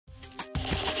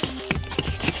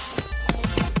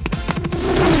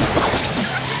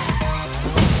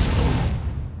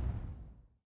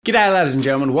G'day ladies and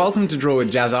gentlemen, welcome to Draw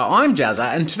with Jazza. I'm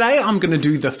Jazza and today I'm going to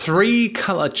do the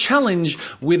 3-color challenge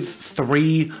with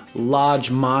 3 large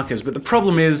markers. But the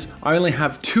problem is I only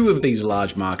have 2 of these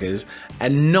large markers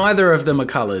and neither of them are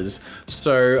colors,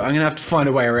 so I'm going to have to find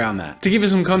a way around that. To give you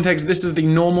some context, this is the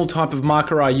normal type of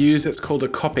marker I use. It's called a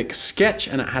Copic sketch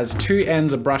and it has 2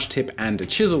 ends, a brush tip and a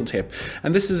chisel tip.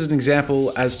 And this is an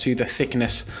example as to the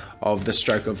thickness of the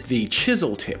stroke of the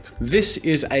chisel tip. This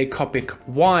is a Copic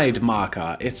wide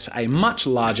marker. It's a much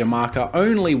larger marker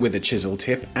only with a chisel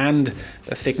tip and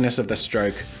the thickness of the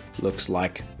stroke looks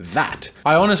like that.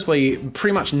 I honestly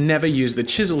pretty much never use the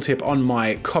chisel tip on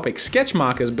my Copic sketch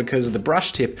markers because the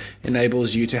brush tip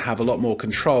enables you to have a lot more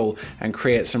control and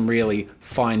create some really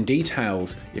fine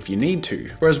details if you need to.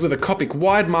 Whereas with a Copic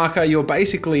wide marker, you're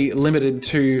basically limited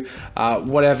to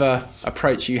whatever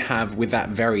approach you have with that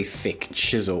very thick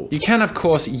chisel. You can of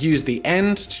course use the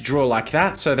end to draw like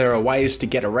that, so there are ways to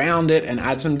get around it and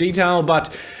add some detail,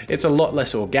 but it's a lot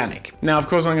less organic. Now of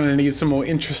course I'm going to need some more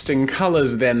interesting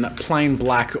colors than plain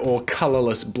black or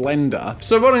colorless blender.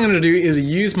 So what I'm going to do is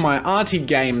use my RT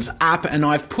Games app, and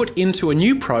I've put into a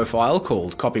new profile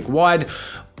called Copic Wide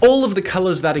all of the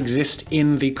colors that exist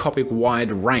in the Copic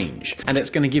Wide range. And it's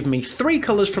going to give me 3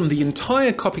 colors from the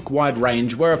entire Copic Wide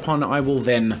range, whereupon I will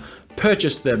then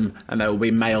purchase them and they will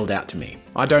be mailed out to me.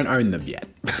 I don't own them yet.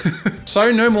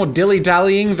 So no more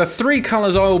dilly-dallying. The 3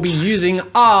 colors I will be using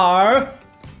are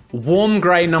warm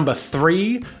gray number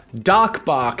 3, dark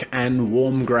bark, and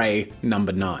warm grey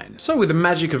number 9. So with the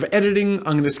magic of editing,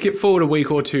 I'm going to skip forward a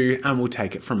week or 2 and we'll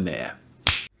take it from there.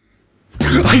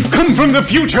 I've come from the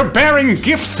future bearing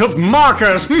gifts of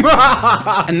markers!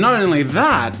 And not only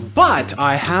that, but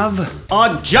I have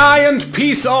a giant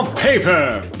piece of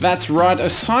paper! That's right,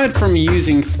 aside from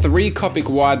using 3 Copic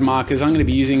wide markers, I'm going to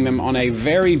be using them on a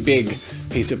very big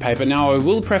piece of paper. Now I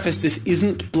will preface, this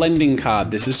isn't blending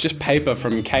card, this is just paper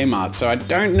from Kmart, so I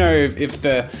don't know if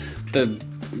the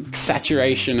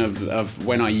saturation of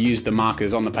when I use the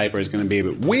markers on the paper is going to be a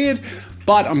bit weird,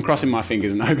 but I'm crossing my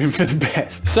fingers and hoping for the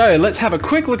best. So let's have a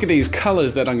quick look at these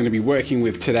colors that I'm going to be working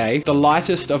with today. The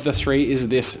lightest of the 3 is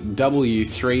this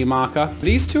W3 marker.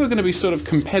 These 2 are going to be sort of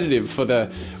competitive for the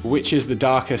which is the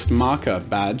darkest marker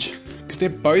badge, because they're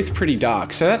both pretty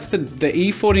dark. So that's the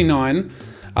E49,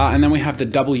 and then we have the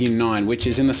W9, which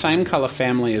is in the same color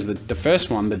family as the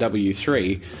first one, the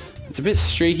W3. It's a bit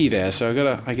streaky there,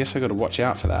 so I guess I gotta watch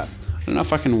out for that. I don't know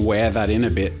if I can wear that in a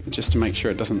bit just to make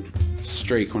sure it doesn't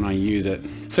streak when I use it.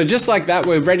 So just like that,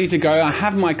 we're ready to go. I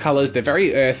have my colors. They're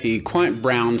very earthy, quite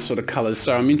brown sort of colors,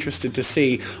 so I'm interested to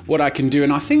see what I can do.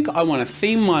 And I think I want to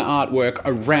theme my artwork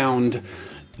around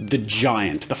the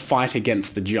giant, the fight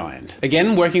against the giant.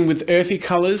 Again, working with earthy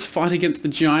colors, fight against the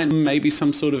giant, maybe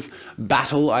some sort of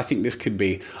battle. I think this could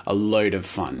be a load of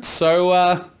fun.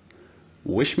 So,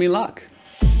 wish me luck.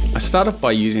 I start off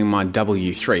by using my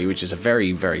W3, which is a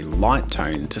very, very light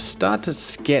tone, to start to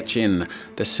sketch in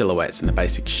the silhouettes and the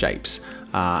basic shapes.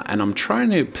 And I'm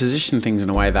trying to position things in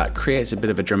a way that creates a bit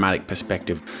of a dramatic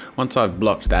perspective. Once I've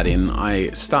blocked that in, I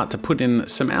start to put in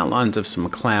some outlines of some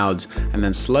clouds and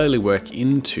then slowly work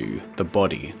into the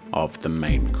body of the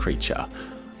main creature.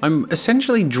 I'm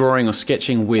essentially drawing or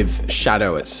sketching with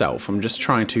shadow itself. I'm just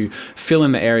trying to fill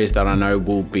in the areas that I know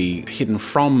will be hidden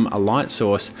from a light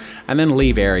source and then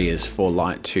leave areas for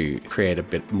light to create a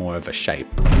bit more of a shape.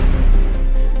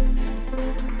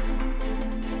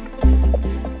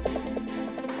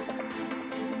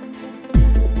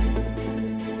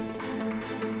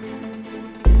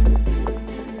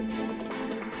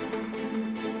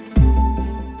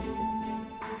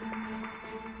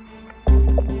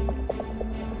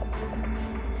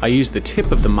 I use the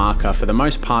tip of the marker for the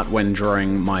most part when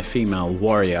drawing my female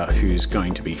warrior who's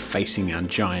going to be facing our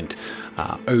giant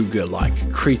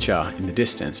ogre-like creature in the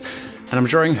distance. And I'm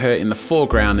drawing her in the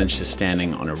foreground and she's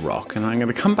standing on a rock. And I'm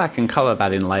going to come back and color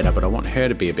that in later, but I want her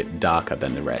to be a bit darker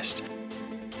than the rest.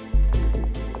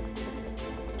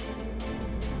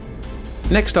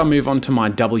 Next I'll move on to my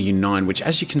W9, which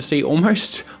as you can see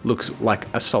almost looks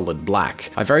like a solid black.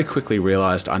 I very quickly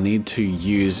realized I need to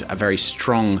use a very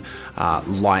strong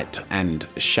light and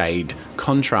shade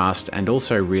contrast and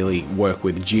also really work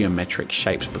with geometric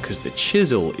shapes because the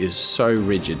chisel is so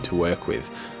rigid to work with.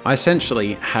 I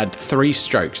essentially had 3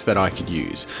 strokes that I could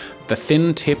use. The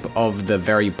thin tip of the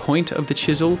very point of the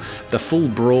chisel, the full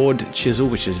broad chisel,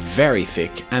 which is very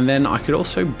thick, and then I could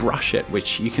also brush it,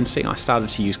 which you can see I started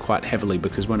to use quite heavily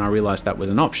because when I realized that was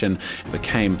an option, it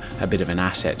became a bit of an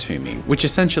asset to me, which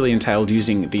essentially entailed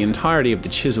using the entirety of the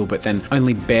chisel, but then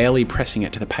only barely pressing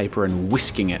it to the paper and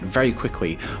whisking it very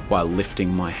quickly while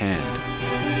lifting my hand.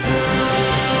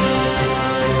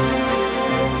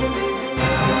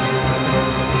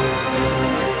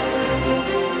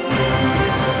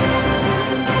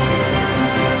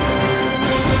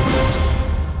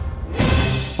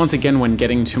 Once again, when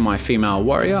getting to my female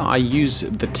warrior, I use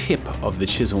the tip of the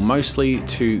chisel mostly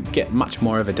to get much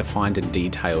more of a defined and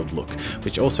detailed look,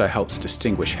 which also helps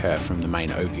distinguish her from the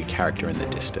main ogre character in the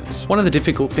distance. One of the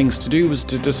difficult things to do was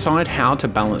to decide how to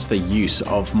balance the use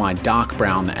of my dark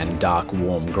brown and dark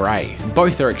warm grey.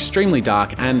 Both are extremely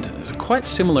dark and quite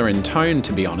similar in tone,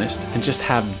 to be honest, and just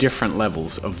have different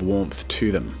levels of warmth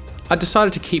to them. I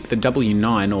decided to keep the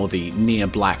W9 or the near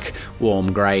black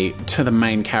warm grey to the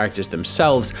main characters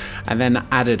themselves, and then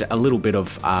added a little bit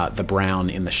of the brown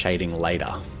in the shading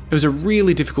later. It was a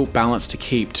really difficult balance to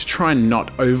keep to try and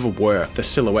not overwork the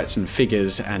silhouettes and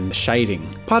figures and the shading.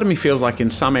 Part of me feels like in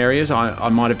some areas I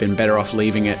might have been better off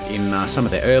leaving it in some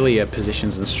of the earlier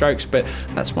positions and strokes, but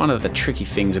that's one of the tricky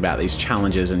things about these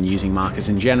challenges and using markers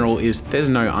in general is there's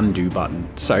no undo button.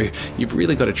 So you've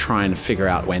really got to try and figure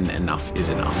out when enough is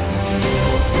enough.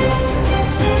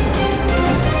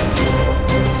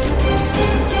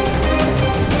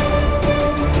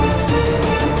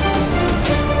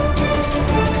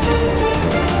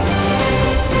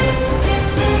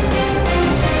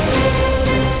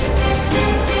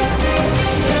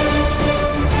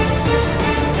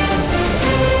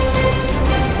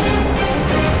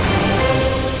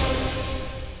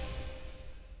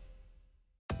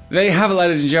 There you have it,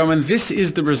 ladies and gentlemen. This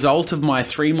is the result of my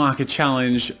 3-marker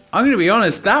challenge. I'm going to be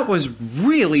honest, that was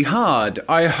really hard.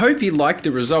 I hope you liked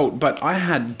the result, but I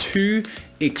had 2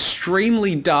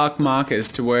 extremely dark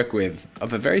markers to work with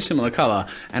of a very similar color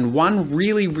and one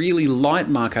really, really light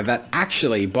marker that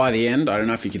actually, by the end, I don't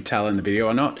know if you could tell in the video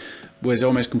or not, was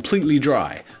almost completely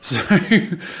dry. So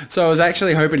I was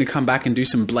actually hoping to come back and do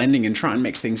some blending and try and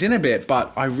mix things in a bit,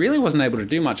 but I really wasn't able to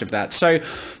do much of that. So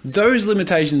those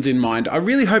limitations in mind, I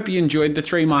really hope you enjoyed the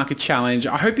 3-marker challenge.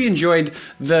 I hope you enjoyed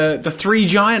the 3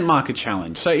 giant marker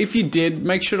challenge. So if you did,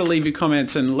 make sure to leave your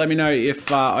comments and let me know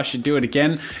if I should do it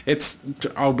again.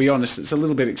 I'll be honest, it's a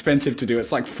little bit expensive to do.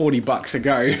 It's like 40 bucks a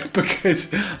go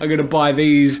because I'm gonna buy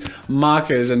these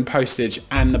markers and postage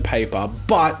and the paper,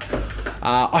 but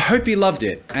I hope you loved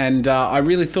it, and I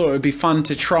really thought it would be fun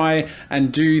to try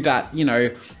and do that,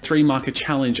 3-marker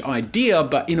challenge idea,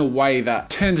 but in a way that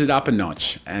turns it up a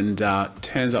notch and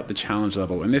turns up the challenge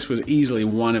level. And this was easily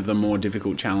one of the more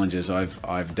difficult challenges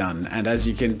I've done. And as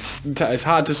you can, it's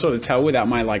hard to sort of tell without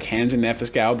my hands in there for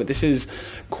scale, but this is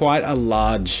quite a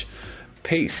large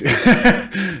piece.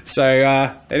 So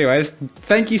anyways,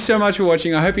 thank you so much for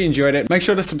watching. I hope you enjoyed it. Make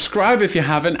sure to subscribe if you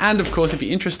haven't, and of course if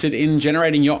you're interested in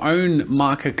generating your own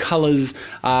marker colors,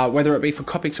 whether it be for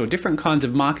Copics or different kinds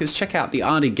of markers, check out the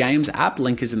Arty Games app.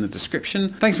 Link is in the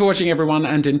description. Thanks for watching, everyone,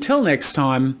 and until next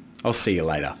time, I'll see you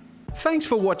later. Thanks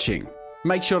for watching.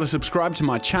 Make sure to subscribe to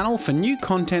my channel for new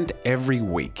content every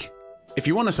week. If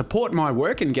you want to support my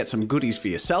work and get some goodies for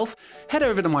yourself, head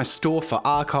over to my store for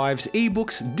archives,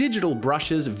 ebooks, digital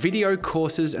brushes, video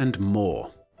courses, and more.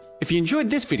 If you enjoyed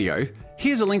this video,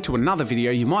 here's a link to another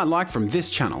video you might like from this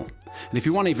channel. And if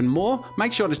you want even more,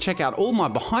 make sure to check out all my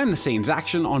behind the scenes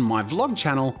action on my vlog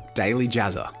channel, Daily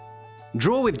Jazza.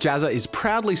 Draw with Jazza is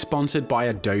proudly sponsored by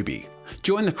Adobe.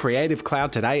 Join the Creative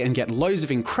Cloud today and get loads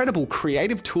of incredible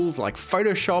creative tools like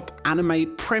Photoshop,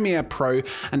 Animate, Premiere Pro,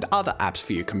 and other apps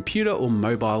for your computer or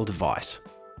mobile device.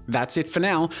 That's it for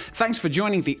now. Thanks for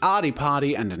joining the Arty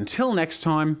Party, and until next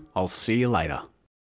time, I'll see you later.